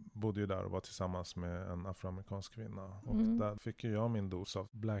bodde ju där och var tillsammans med en afroamerikansk kvinna. Och där fick ju jag min dos av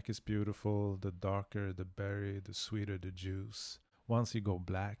Black is beautiful, the darker the berry, the sweeter the juice. Once you go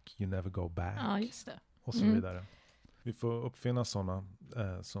black, you never go back. Ja, just det. Och så vidare. Vi får uppfinna sådana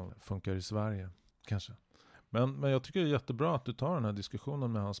som funkar i Sverige, kanske. Men jag tycker det är jättebra att du tar den här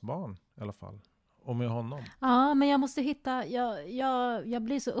diskussionen med hans barn i alla fall. Och med honom. Ja, men jag måste hitta... Jag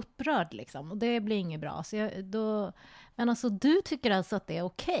blir så upprörd liksom. Och det blir inget bra. Men alltså, du tycker alltså att det är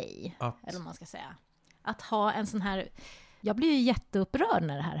okej? Eller vad man ska säga. Att ha en sån här... Jag blir ju jätteupprörd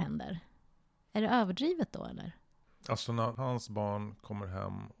när det här händer. Är det överdrivet då, eller? Alltså när hans barn kommer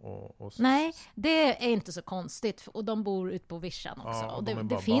hem och... Nej, det är inte så konstigt. Och de bor ute på vischan också. Ja, och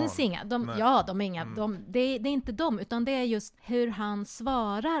det finns inga... De är inga... Det är inte dem, utan det är just hur han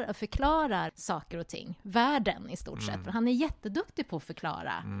svarar och förklarar saker och ting. Världen i stort sett. För han är jätteduktig på att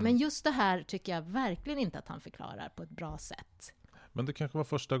förklara. Men just det här tycker jag verkligen inte att han förklarar på ett bra sätt. Men det kanske var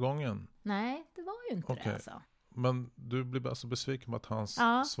första gången. Nej, det var ju inte det alltså. Men du blir alltså besviken på att han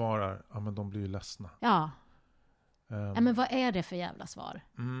svarar, ja men de blir ju ledsna. Ja. Ja, men vad är det för jävla svar?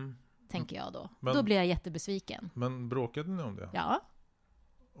 Tänker jag då. Då blir jag jättebesviken. Men bråkade ni om det? Ja.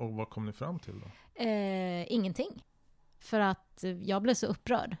 Och vad kom ni fram till då? Ingenting. För att jag blev så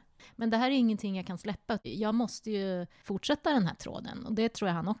upprörd. Men det här är ingenting jag kan släppa. Jag måste ju fortsätta den här tråden. Och det tror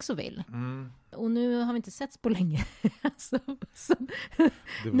jag han också vill. Och nu har vi inte setts på länge.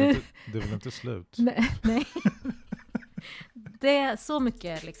 Det är väl inte slut? Nej. Det är så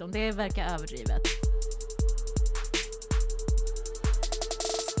mycket liksom. Det verkar överdrivet.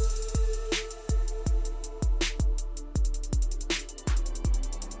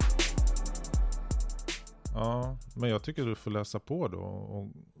 Ja, men jag tycker du får läsa på då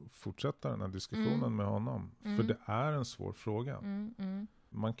och fortsätta den här diskussionen med honom. För det är en svår fråga.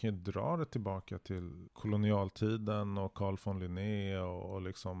 Man kan ju dra det tillbaka till kolonialtiden och Carl von Linné och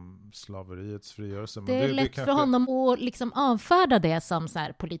liksom slaveriets frigörelse. Men det är lätt för honom att liksom avfärda det som så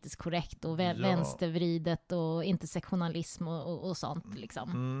här politiskt korrekt och vänstervridet och intersektionalism och sånt.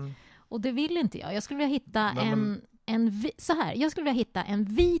 Liksom. Och det vill inte jag. Jag skulle vilja hitta jag skulle vilja hitta en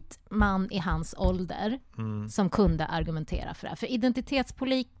vit man i hans ålder som kunde argumentera för det. För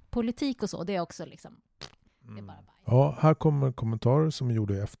identitetspolitik och så, det är också liksom... Det är bara bajs. Ja, här kommer kommentarer som är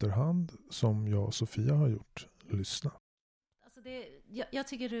gjorda i efterhand som jag och Sofia har gjort. Lyssna. Alltså jag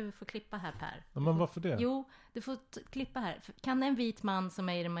tycker du får klippa här, Per. Ja, men varför det? Jo, du får klippa här. Kan en vit man som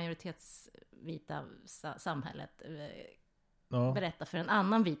är i det majoritetsvita samhället berätta för en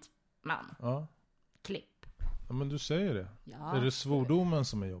annan vit man? Ja. Klipp. Ja, men du säger det. Ja. Är det svordomen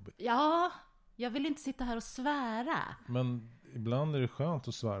som är jobbig? Ja, jag vill inte sitta här och svära. Men ibland är det skönt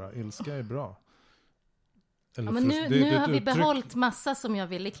att svära. Ilska är bra. Eller men nu har vi behållit massa som jag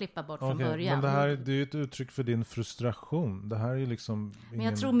ville klippa bort från början. Men det är ju ett uttryck för din frustration. Det här är ju liksom Men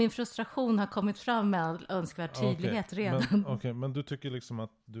jag tror min frustration har kommit fram med all önskvärd tydlighet redan. Men du tycker liksom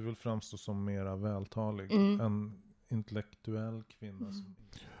att du vill framstå som mera vältalig. En intellektuell kvinna.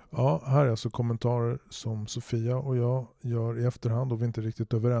 Ja, här är alltså kommentarer som Sofia och jag gör i efterhand och vi är inte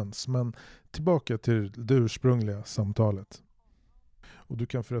riktigt överens. Men tillbaka till det ursprungliga samtalet. Och du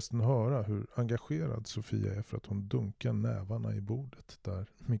kan förresten höra hur engagerad Sofia är för att hon dunkar nävarna i bordet där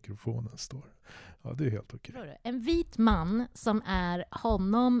mikrofonen står. Ja, det är helt okej. En vit man som är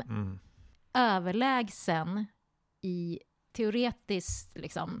honom överlägsen i teoretiskt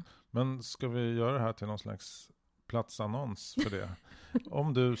liksom. Men ska vi göra det här till någon slags platsannons för det?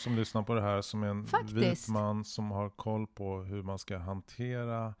 Om du som lyssnar på det här som är en vit man som har koll på hur man ska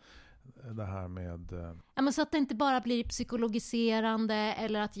hantera det här med... Ja, men så att det inte bara blir psykologiserande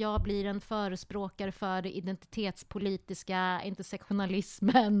eller att jag blir en förespråkare för det identitetspolitiska,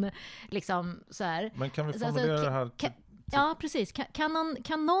 intersektionalismen. Liksom så här. Men kan vi formulera det här... Ja, precis.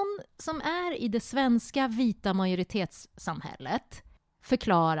 Kan någon som är i det svenska vita majoritetssamhället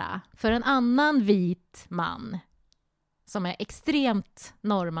förklara för en annan vit man som är extremt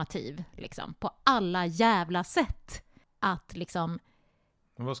normativ liksom, på alla jävla sätt att liksom...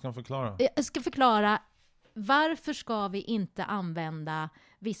 Vad ska han förklara? Jag ska förklara varför ska vi inte använda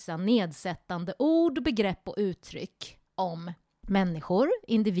vissa nedsättande ord, begrepp och uttryck om människor,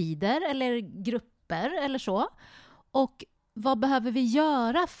 individer eller grupper eller så. Och vad behöver vi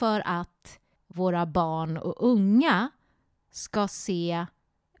göra för att våra barn och unga ska se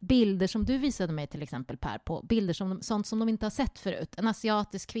bilder som du visade mig till exempel, Per, på bilder som sånt som de inte har sett förut. En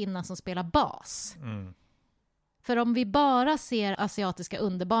asiatisk kvinna som spelar bas. Mm. För om vi bara ser asiatiska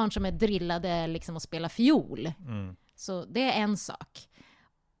underbarn som är drillade liksom att spela fiol, så det är en sak.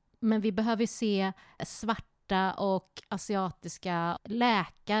 Men vi behöver se svarta och asiatiska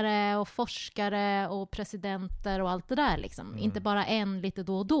läkare och forskare och presidenter och allt det där. Liksom. Inte bara en lite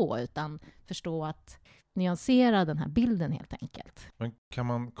då och då, utan förstå att nyansera den här bilden helt enkelt. Men kan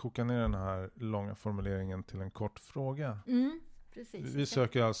man koka ner den här långa formuleringen till en kort fråga? Precis. Vi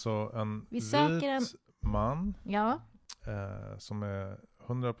söker alltså en vit man som är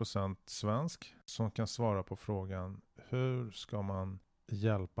 100% svensk som kan svara på frågan: hur ska man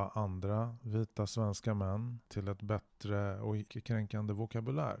hjälpa andra vita svenska män till ett bättre och icke-kränkande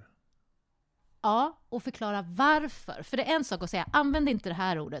vokabulär? Ja, och förklara varför. För det är en sak att säga, använd inte det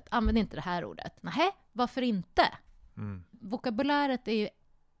här ordet, använd inte det här ordet. Nej, varför inte? Vokabuläret är ju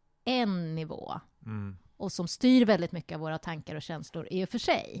en nivå. Och som styr väldigt mycket av våra tankar och känslor i och för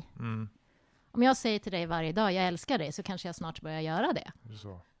sig. Om jag säger till dig varje dag, jag älskar dig, så kanske jag snart börjar göra det.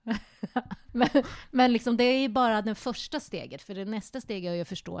 Så. men liksom, det är ju bara det första steget. För det nästa steg är ju att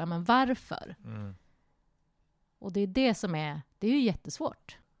förstå, ja, men varför? Och det är det som är, det är ju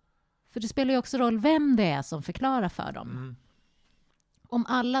jättesvårt. För det spelar ju också roll vem det är som förklarar för dem. Om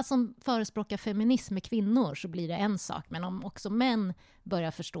alla som förespråkar feminism är kvinnor så blir det en sak. Men om också män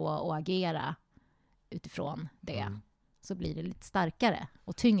börjar förstå och agera utifrån det så blir det lite starkare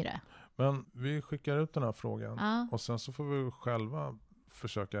och tyngre. Men vi skickar ut den här frågan och sen så får vi själva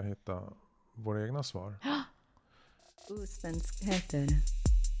försöka hitta våra egna svar. Osvenskheter.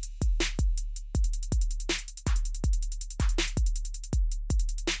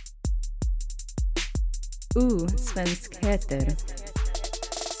 Osvenskheter.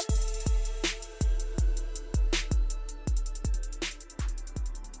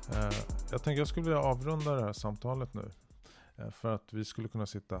 Jag tänker jag skulle vilja avrunda det här samtalet nu. För att vi skulle kunna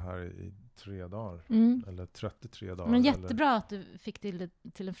sitta här i 3 dagar. Eller 33 dagar. Men jättebra att du fick till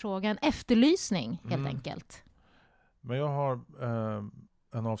en fråga. En efterlysning helt enkelt. Men jag har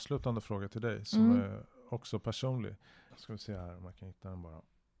en avslutande fråga till dig som är också personlig. Ska vi se här om jag kan hitta den bara.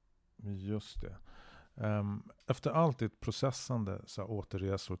 Just det. Efter allt ditt processande, så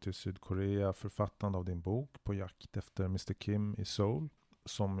återresor till Sydkorea, författande av din bok På jakt efter Mr. Kim i Seoul,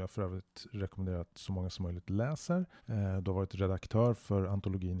 som jag för övrigt rekommenderar att så många som möjligt läser. Du har varit redaktör för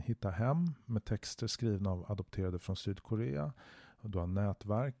antologin Hitta hem med texter skrivna av adopterade från Sydkorea. Du har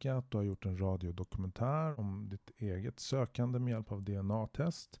nätverkat, du har gjort en radiodokumentär om ditt eget sökande med hjälp av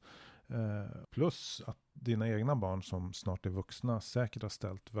DNA-test. Plus att dina egna barn som snart är vuxna säkert har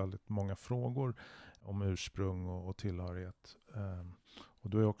ställt väldigt många frågor om ursprung och tillhörighet. Och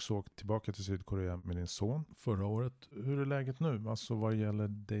du har också åkt tillbaka till Sydkorea med din son förra året. Hur är läget nu? Alltså vad gäller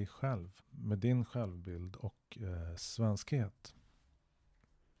dig själv med din självbild och svenskhet?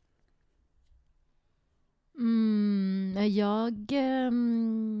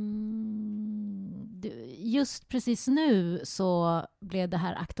 Just precis nu så blev det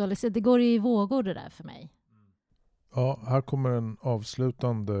här aktualiserat. Det går i vågor det där för mig. Ja, här kommer en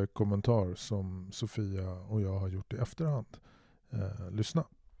avslutande kommentar som Sofia och jag har gjort i efterhand. Lyssna.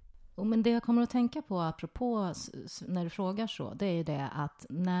 Men det jag kommer att tänka på apropå när du frågar så, det är ju det att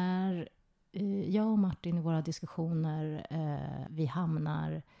när jag och Martin i våra diskussioner vi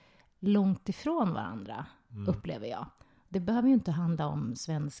hamnar långt ifrån varandra, upplever jag. Det behöver ju inte handla om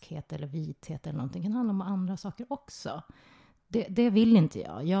svenskhet eller vithet eller någonting. Det kan handla om andra saker också. Det vill inte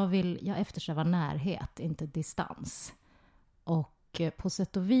jag. Jag eftersträvar närhet, inte distans. Och på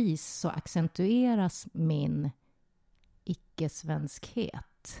sätt och vis så accentueras min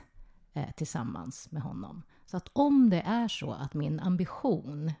icke-svenskhet tillsammans med honom. Så att om det är så att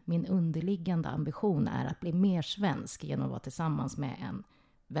min underliggande ambition är att bli mer svensk genom att vara tillsammans med en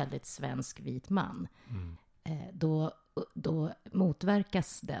väldigt svensk vit man, då då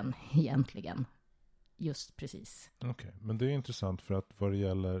motverkas den egentligen just precis. Okej, men det är intressant för att vad det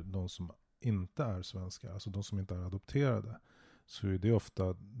gäller de som inte är svenskar, alltså de som inte är adopterade, så är det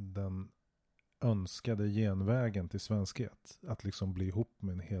ofta den önskade genvägen till svenskhet. Att liksom bli ihop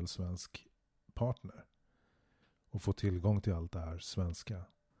med en hel svensk partner. Och få tillgång till allt det här svenska.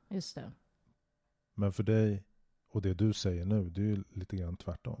 Just det. Men för dig och det du säger nu, det är ju lite grann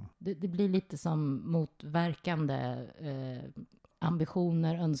tvärtom. Det blir lite som motverkande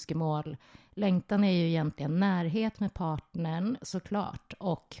ambitioner, önskemål. Längtan är ju egentligen närhet med partnern såklart.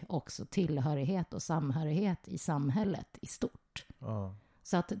 Och också tillhörighet och samhörighet i samhället i stort. Ja.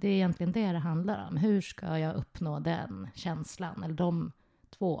 Så att det är egentligen det handlar om. Hur ska jag uppnå den känslan? Eller de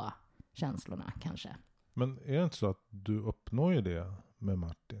två känslorna kanske. Men är det inte så att du uppnår ju det med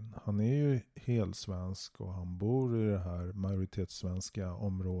Martin? Han är ju helt svensk och han bor i det här majoritetssvenska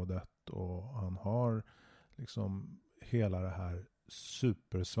området. Och han har liksom hela det här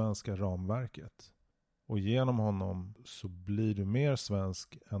supersvenska ramverket. Och genom honom så blir du mer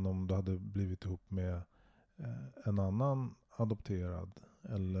svensk än om du hade blivit ihop med en annan adopterad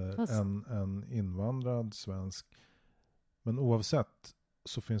eller en invandrad svensk. Men oavsett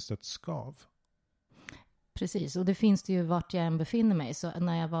så finns det ett skav. Precis, och det finns det ju vart jag än befinner mig. Så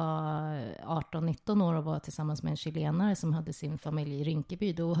när jag var 18-19 år och var tillsammans med en chilenare som hade sin familj i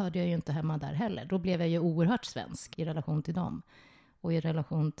Rinkeby, då hörde jag ju inte hemma där heller. Då blev jag ju oerhört svensk i relation till dem. Och i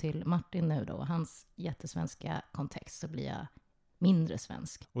relation till Martin nu då, hans jättesvenska kontext, så blir jag mindre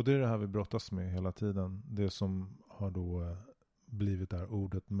svensk. Och det är det här vi brottas med hela tiden. Det som har då blivit det här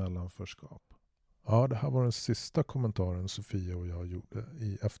ordet mellanförskap. Ja, det här var den sista kommentaren Sofia och jag gjorde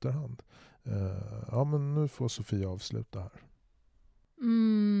i efterhand. Ja, men nu får Sofia avsluta här.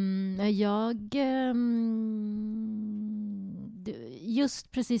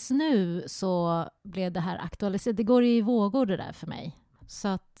 Just precis nu så blev det här aktualiserat. Det går i vågor det där för mig. Så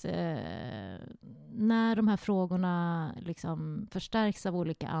att när de här frågorna liksom förstärks av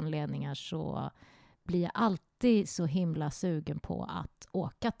olika anledningar så blir jag alltid så himla sugen på att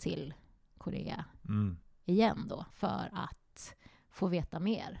åka till Korea igen då. För att få veta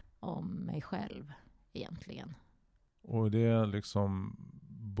mer om mig själv egentligen. Och det är liksom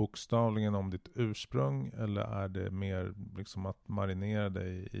bokstavligen om ditt ursprung, eller är det mer liksom att marinera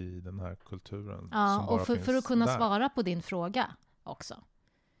dig i den här kulturen? Ja, som bara och för att kunna där. svara på din fråga också.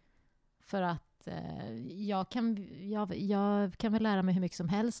 För att jag kan väl lära mig hur mycket som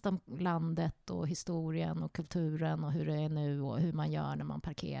helst om landet och historien och kulturen och hur det är nu och hur man gör när man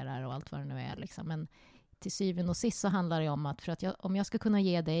parkerar och allt vad det nu är. Liksom. Men till syvende och sist så handlar det om att, om jag ska kunna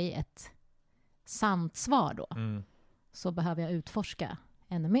ge dig ett sant svar då, så behöver jag utforska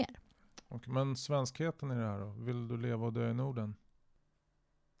ännu mer. Men svenskheten i det här då? Vill du leva och dö i Norden?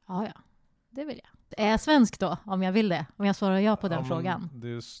 Ja, det vill jag. Är jag svensk då, om jag vill det? Om jag svarar ja på den frågan?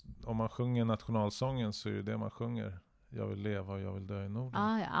 Om man sjunger nationalsången så är det man sjunger. Jag vill leva och jag vill dö i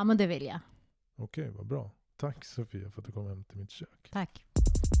Norden. Ja, men det vill jag. Okej, vad bra. Tack Sofia för att du kom hem till mitt kök. Tack.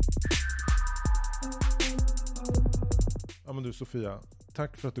 Ja men du Sofia,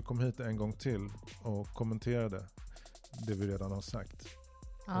 tack för att du kom hit en gång till och kommenterade det vi redan har sagt.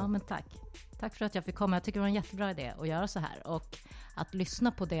 Ja, men tack. Tack för att jag fick komma. Jag tycker det var en jättebra idé att göra så här. Och att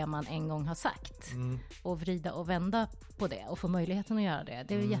lyssna på det man en gång har sagt. Och vrida och vända på det. Och få möjligheten att göra det.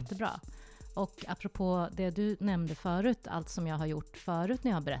 Det är jättebra. Och apropå det du nämnde förut. Allt som jag har gjort förut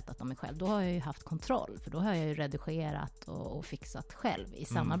när jag har berättat om mig själv. Då har jag ju haft kontroll. För då har jag ju redigerat och fixat själv. I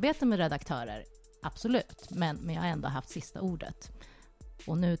samarbete med redaktörer. Absolut. Men jag har ändå haft sista ordet.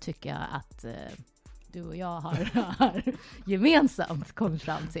 Och nu tycker jag att du och jag har gemensamt kommit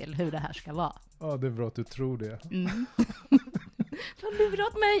fram till hur det här ska vara. Ja, det är bra att du tror det. Vad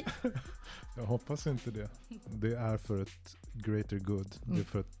lurat mig! Jag hoppas inte det. Det är för ett greater good. Det är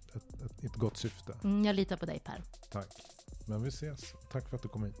för ett gott syfte. Jag litar på dig, Per. Tack. Men vi ses. Tack för att du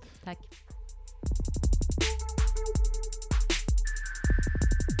kom hit. Tack.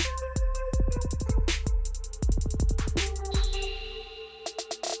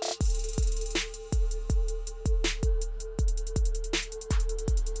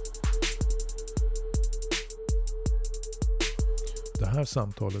 Det här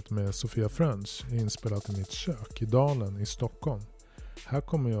samtalet med Sofia French är inspelat i mitt kök i Dalen i Stockholm. Här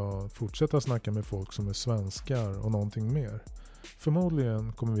kommer jag fortsätta snacka med folk som är svenskar och någonting mer.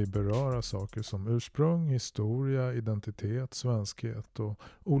 Förmodligen kommer vi beröra saker som ursprung, historia, identitet, svenskhet och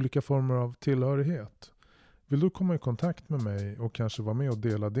olika former av tillhörighet. Vill du komma i kontakt med mig och kanske vara med och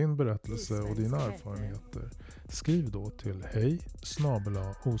dela din berättelse och dina erfarenheter? Skriv då till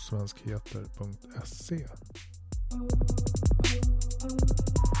hej@osvenskheter.se.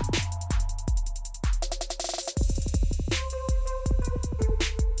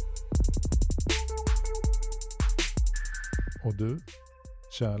 Och du,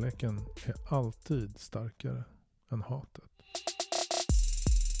 kärleken är alltid starkare än hatet.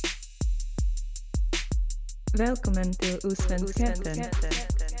 Välkommen till Osvenskheten.